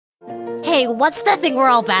Hey, what's the thing we're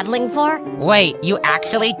all battling for? Wait, you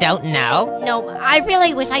actually don't know? No, I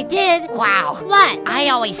really wish I did. Wow. What? I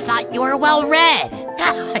always thought you were well read.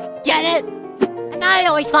 Get it? And I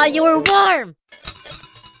always thought you were warm.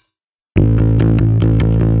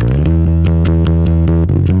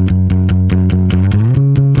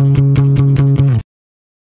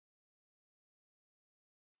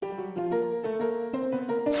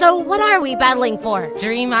 So what are we battling for?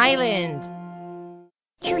 Dream Island.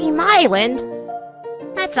 Dream Island?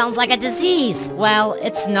 That sounds like a disease. Well,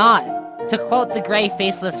 it's not. To quote the gray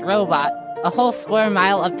faceless robot, a whole square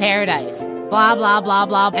mile of paradise. Blah blah blah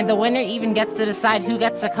blah, and the winner even gets to decide who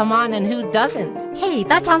gets to come on and who doesn't. Hey,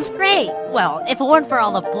 that sounds great. Well, if it weren't for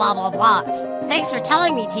all the blah blah blahs. Thanks for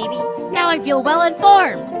telling me, TV. Now I feel well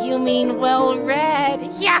informed. You mean well read.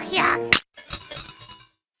 Yak yak.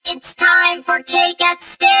 It's time for cake at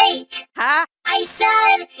stake! Huh? I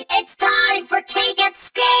said, it's time for cake at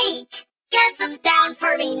stake! Get them down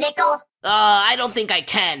for me, Nickel! I don't think I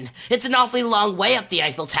can. It's an awfully long way up the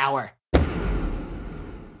Eiffel Tower.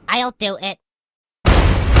 I'll do it.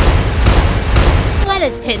 What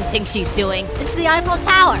does Pin think she's doing? It's the Eiffel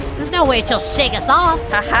Tower. There's no way she'll shake us off.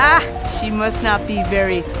 Haha! She must not be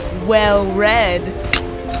very well-read.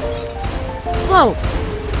 Whoa!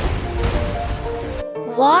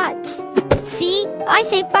 Watch. See? I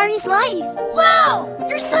saved Barney's life. Wow!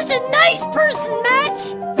 You're such a nice person,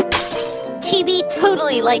 Match! TB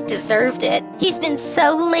totally, deserved it. He's been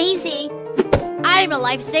so lazy. I'm a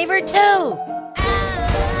lifesaver, too!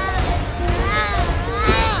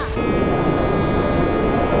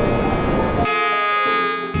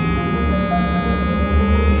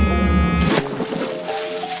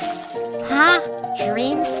 Huh?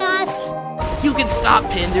 Dream sauce? You can stop,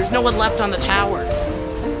 Pin. There's no one left on the tower.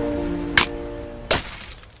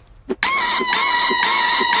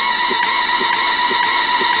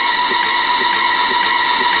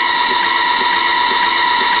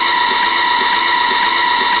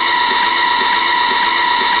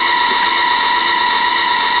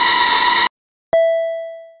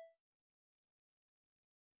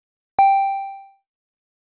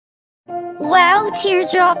 Wow,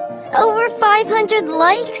 Teardrop. Over 500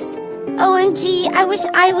 likes? OMG, I wish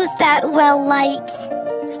I was that well-liked.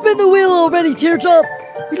 Spin the wheel already, Teardrop!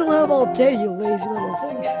 We don't have all day, you lazy little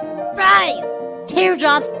thing. Surprise!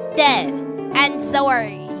 Teardrop's dead. And so are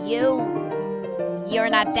you. You're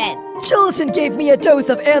not dead. Gelatin gave me a dose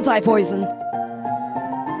of anti-poison.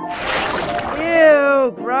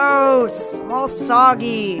 Ew, gross. All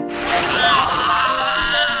soggy.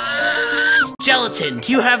 Gelatin,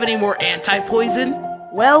 do you have any more anti-poison?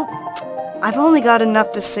 Well, I've only got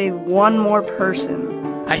enough to save one more person.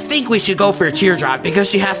 I think we should go for Teardrop because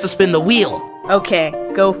she has to spin the wheel. Okay,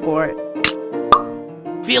 go for it.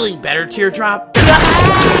 Feeling better, Teardrop?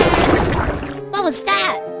 What was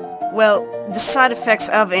that? Well, the side effects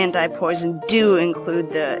of anti-poison do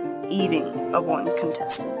include the eating of one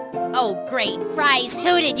contestant. Oh, great. Fries,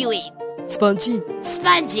 who did you eat? Spongy.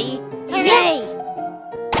 Spongy? Hooray! Yes!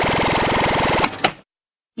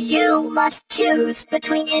 You must choose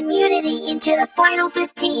between immunity into the final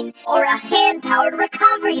 15 or a hand-powered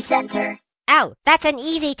recovery center. Oh, that's an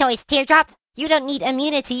easy choice, Teardrop. You don't need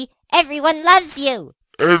immunity. Everyone loves you.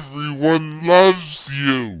 Everyone loves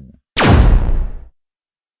you.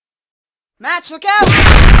 Match, look out!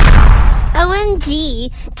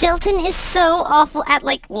 OMG, Gelatin is so awful at,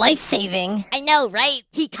 life-saving. I know, right?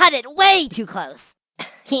 He cut it way too close.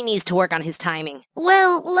 He needs to work on his timing.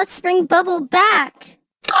 Well, let's bring Bubble back.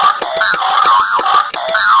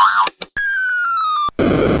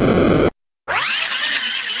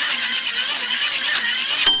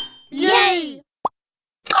 Yay!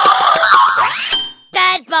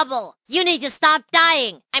 Bad Bubble! You need to stop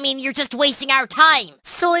dying. I mean, you're just wasting our time.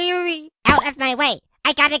 Sorry. Out of my way.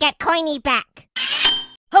 I gotta get Coiny back.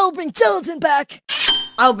 I'll bring Gelatin back.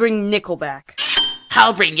 I'll bring Nickel back.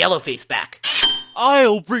 I'll bring Yellowface back.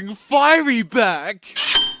 I'll bring Fiery back.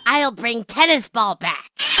 I'll bring Tennis Ball back.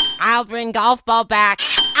 I'll bring Golf Ball back.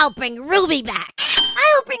 I'll bring Ruby back.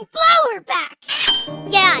 I'll bring Flower back.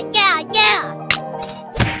 Yeah, yeah, yeah.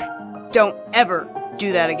 Don't ever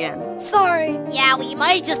do that again. Sorry. Yeah, we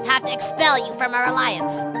might just have to expel you from our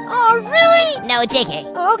alliance. Oh, really? No,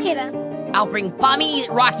 JK. Oh, okay then. I'll bring Bommy,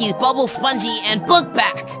 Rocky, Bubble, Spongy, and Book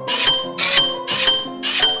back.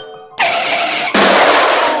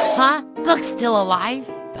 Huh? Book's still alive?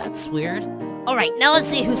 That's weird. Alright, now let's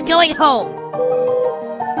see who's going home.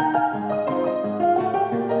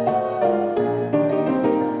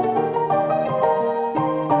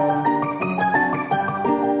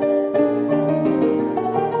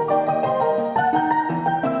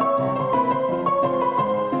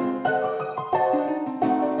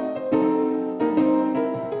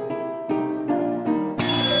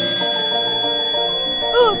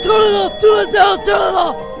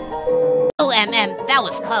 Oh, MM, that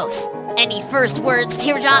was close. Any first words,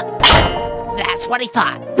 Teardrop? That's what I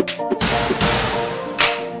thought.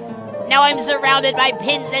 Now I'm surrounded by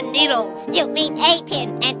pins and needles. You mean a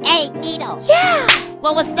pin and a needle? Yeah!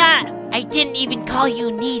 What was that? I didn't even call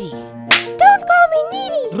you needy. Don't call me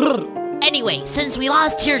needy. Anyway, since we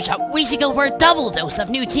lost Teardrop, we should go for a double dose of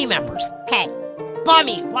new team members. Okay.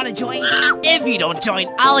 Bommy, wanna join? If you don't join,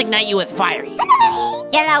 I'll ignite you with fiery.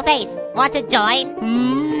 Yellow face, want to join?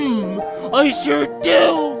 I sure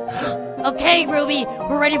do! Okay, Ruby,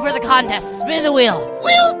 we're ready for the contest. Spin the wheel.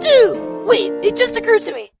 Will do! Wait, it just occurred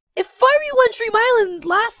to me. If Fiery won Dream Island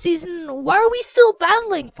last season, why are we still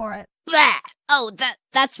battling for it? Blah! Oh,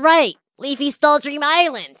 that's right. Leafy stole Dream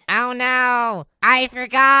Island. Oh no, I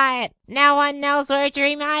forgot. No one knows where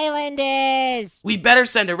Dream Island is. We better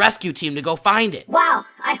send a rescue team to go find it. Wow,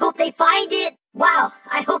 I hope they find it. Wow,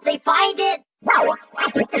 I hope they find it. Wow,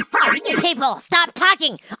 I hope they find it. People, stop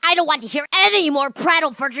talking. I don't want to hear any more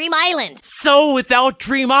prattle for Dream Island. So without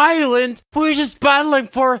Dream Island, we're just battling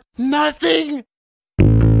for nothing?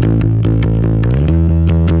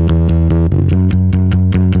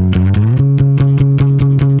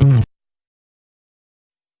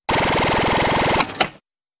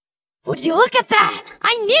 Would you look at that?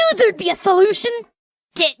 I knew there'd be a solution.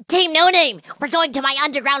 Team No Name, we're going to my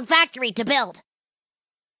underground factory to build.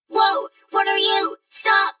 Whoa, what are you?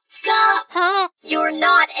 Stop, stop. Huh? You're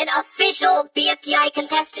not an official BFDI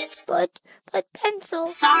contestant. But Pencil.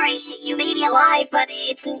 Sorry, you may be alive, but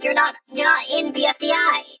you're not in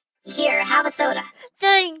BFDI. Here, have a soda.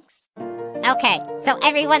 Thanks. Okay, so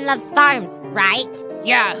everyone loves farms, right?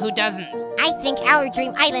 Yeah, who doesn't? I think our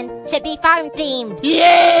Dream Island should be farm themed.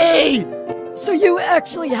 Yay! So you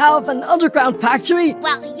actually have an underground factory?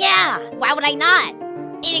 Well, yeah. Why would I not?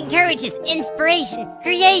 It encourages inspiration,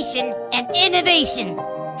 creation, and innovation.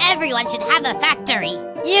 Everyone should have a factory.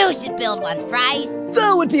 You should build one, Fries.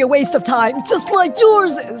 That would be a waste of time, just like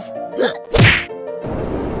yours is.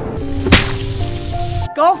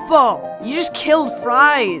 Golf ball! You just killed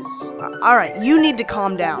Fries! Alright, you need to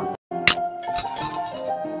calm down.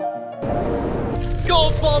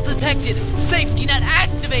 Golf ball detected! Safety net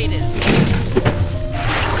activated!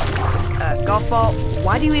 Golf ball,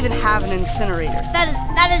 why do you even have an incinerator?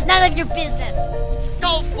 That is none of your business.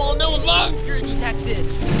 Golf ball no longer detected!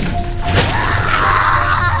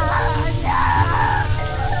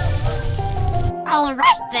 All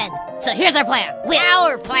right, then. So here's our plan.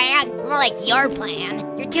 Our plan? More like your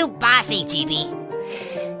plan. You're too bossy, GB.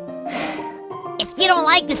 If you don't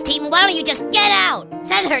like this team, why don't you just get out?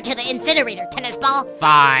 Send her to the incinerator, tennis ball.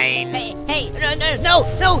 Fine. Hey, no!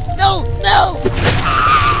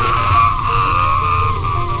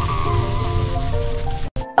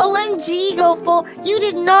 OMG, Golf Ball, you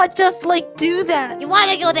did not just, do that. You want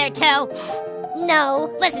to go there, too?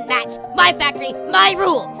 No. Listen, Match. My factory, my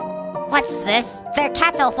rules. What's this? They're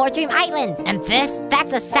cattle for Dream Island. And this?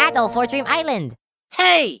 That's a saddle for Dream Island.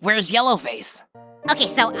 Hey, where's Yellowface? Okay,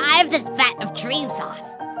 so I have this vat of dream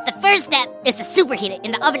sauce. The first step is to superheat it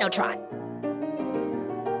in the ovenotron.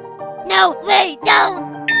 No, wait, no!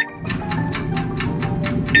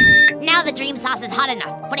 Now the dream sauce is hot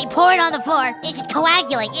enough. When I pour it on the floor, it should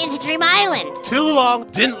coagulate into Dream Island. Too long,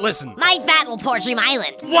 didn't listen. My vat will pour Dream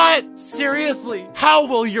Island. What? Seriously? How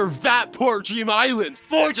will your vat pour Dream Island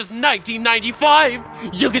for just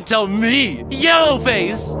 $19.95? You can tell me,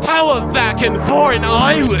 Yellowface, how a vat can pour an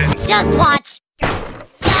island. Just watch.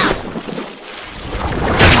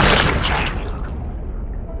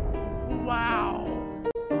 Wow.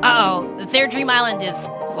 Uh-oh, their Dream Island is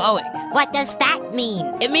glowing. What does that mean?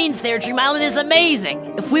 It means their Dream Island is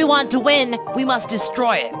amazing. If we want to win, we must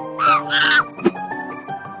destroy it.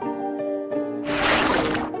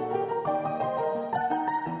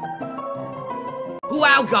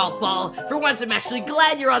 Wow, Golf Ball. For once, I'm actually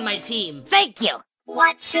glad you're on my team. Thank you.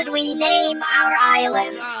 What should we name our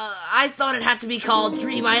island? I thought it'd have to be called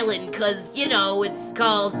Dream Island, cause, it's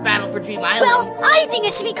called Battle for Dream Island. Well, I think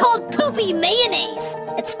it should be called Poopy Mayonnaise.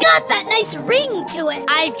 It's got that nice ring to it.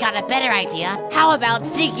 I've got a better idea. How about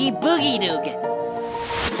Sticky Boogie Doog?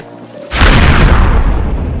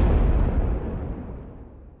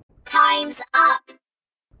 Time's up.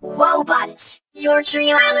 Whoa, Bunch. Your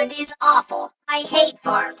Dream Island is awful. I hate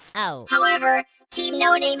farms. Oh. However, Team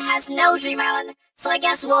No Name has no Dream Island, so I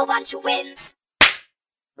guess Whoa Bunch wins.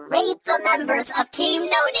 Rate the members of Team No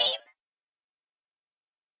Name.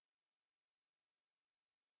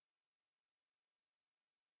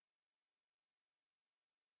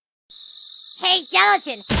 Hey,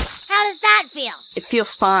 Gelatin, how does that feel? It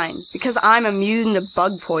feels fine, because I'm immune to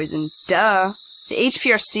bug poison. Duh. The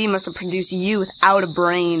HPRC must have produced you without a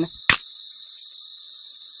brain.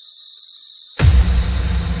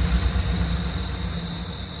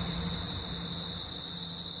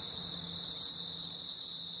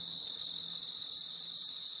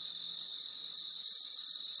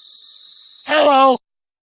 Hello?